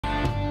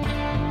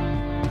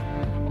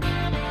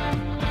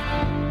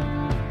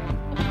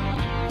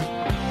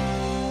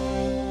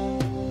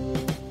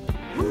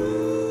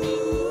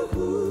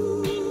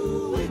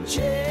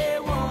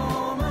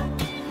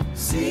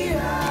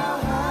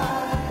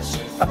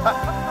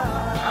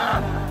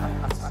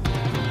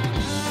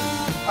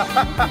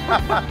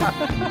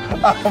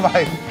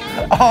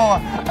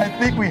I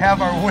think we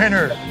have our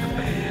winner.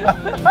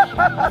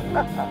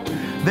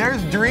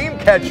 There's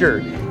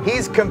Dreamcatcher.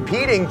 He's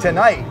competing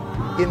tonight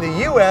in the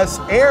U.S.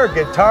 Air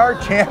Guitar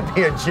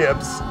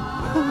Championships.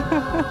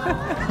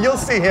 You'll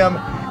see him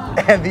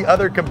and the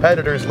other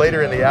competitors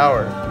later in the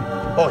hour.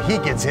 Oh, he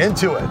gets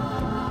into it.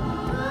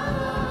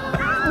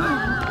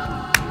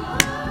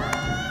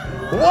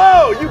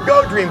 Whoa, you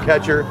go,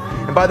 Dreamcatcher.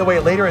 And by the way,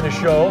 later in the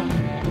show,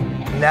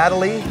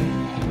 Natalie,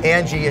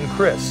 Angie, and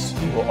Chris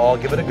will all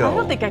give it a go. I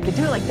don't think I could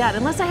do it like that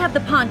unless I have the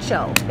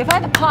poncho. If I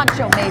have the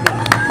poncho, maybe.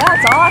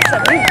 That's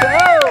awesome. You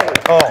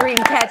go,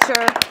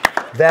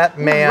 Dreamcatcher. That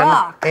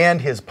man and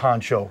his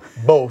poncho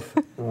both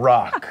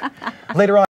rock. Later on.